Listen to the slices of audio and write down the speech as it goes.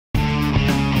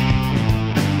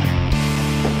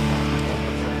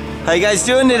How you guys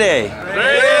doing today?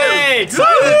 Great!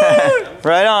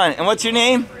 Right on. And what's your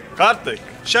name? Karthik.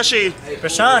 Shashi.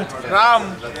 Prashant. Ram.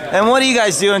 And what are you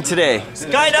guys doing today?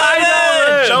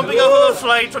 Skydiving! Jumping off of a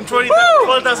flight from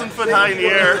 12,000 foot high in the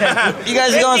air. You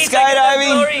guys are going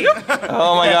skydiving?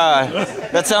 Oh my god.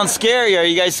 That sounds scary. Are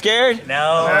you guys scared?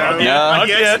 No. No? Not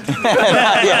yet.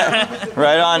 Not yet.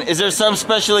 Right on. Is there some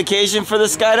special occasion for the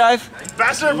skydive?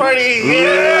 Bachelor party!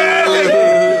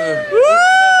 Yeah!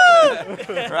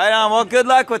 Right on. Well, good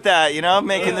luck with that, you know,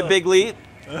 making the big leap.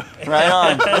 Right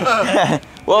on.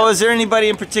 Well, is there anybody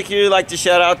in particular you'd like to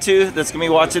shout out to that's going to be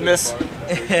watching this?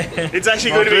 It's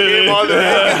actually going to be him all the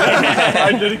way.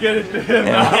 I dedicated it to him.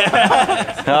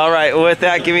 Yeah. All right. Well, with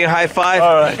that, give me a high five.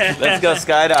 All right. Let's go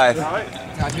skydive.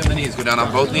 Tap you on the knees. Go down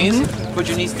on both knees. Put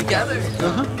your knees together.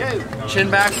 Go. Chin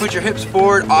back. Put your hips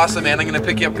forward. Awesome, man. I'm going to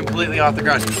pick you up completely off the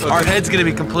ground. Okay. Our head's going to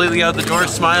be completely out the door,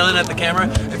 smiling at the camera.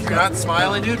 If you're not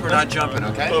smiling, dude, we're not jumping,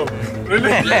 okay? Oh, really?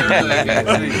 Yeah,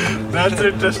 okay. That's an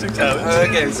interesting challenge.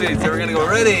 Okay, sweet. So we're going to go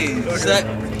ready, set,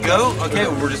 go. Okay,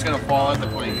 we're just going to fall on the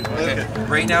plane. Okay.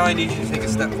 Right now, I need you to take a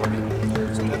step for me.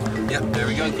 Yep, there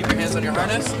we go. Keep your hands on your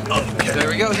harness. There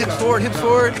we go. Hips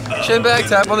forward, chin back,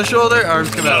 tap on the shoulder, arms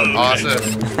come out. Awesome.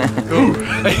 Cool.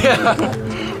 Yeah.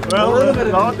 Well, A little bit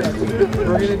of that.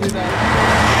 We're going to do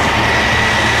that.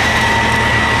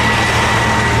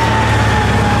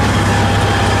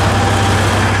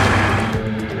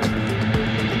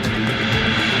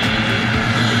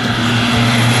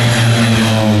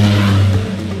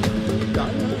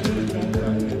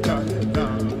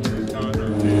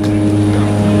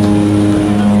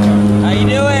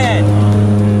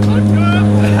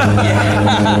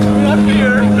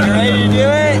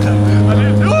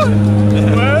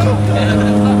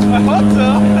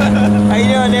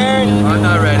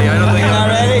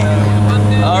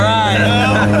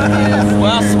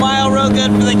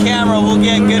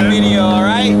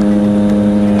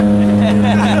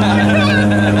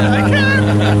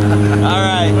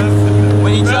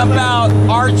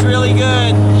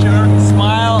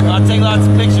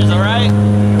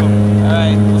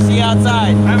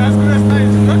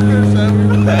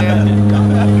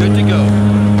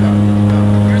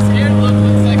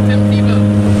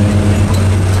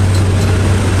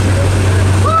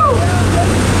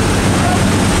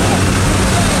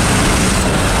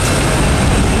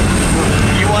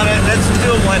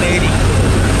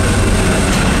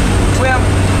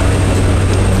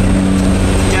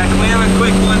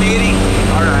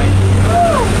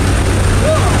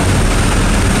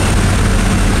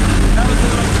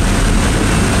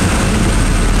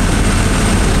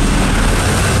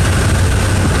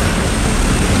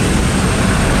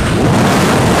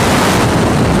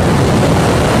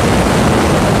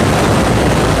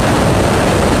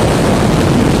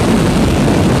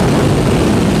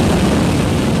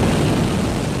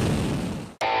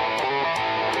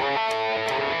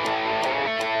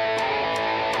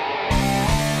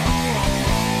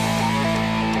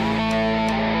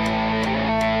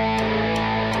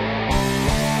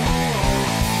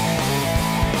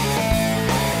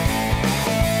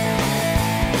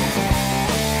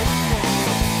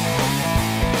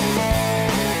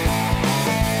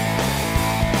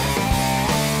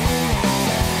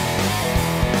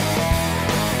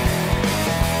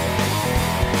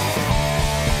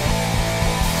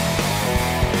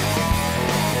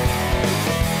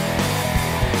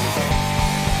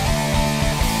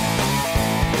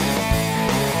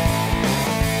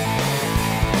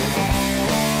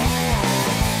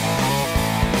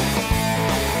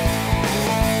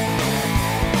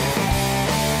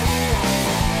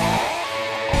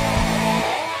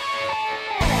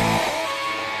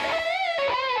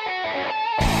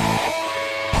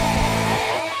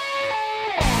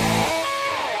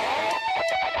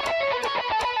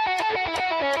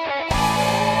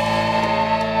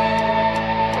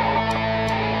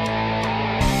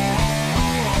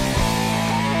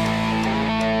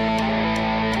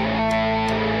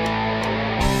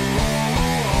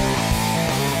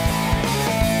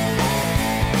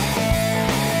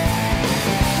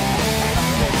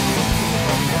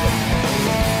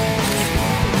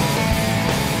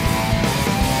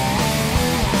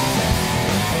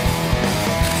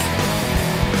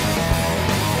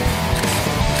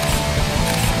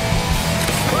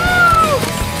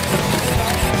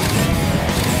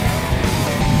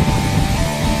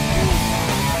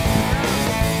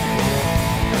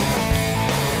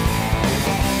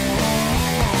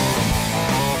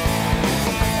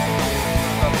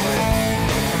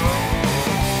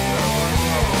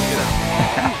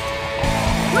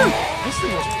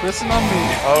 Listen on me.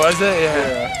 Oh, was it?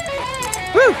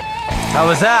 Yeah. Woo! How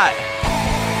was that?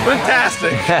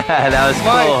 Fantastic. That was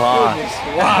cool, huh?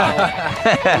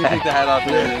 You take the hat off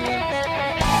here.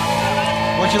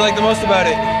 What you like the most about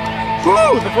it?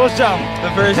 Woo! The first jump. The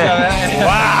first jump.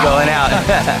 Wow. Going out.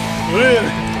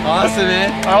 Awesome, man.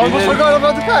 I almost forgot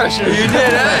about the parachute. You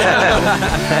did,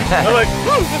 I'm like,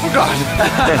 woo, I forgot.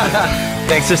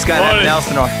 Thanks for skydiving,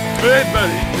 Elsinore. Great,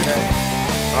 buddy.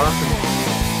 Awesome.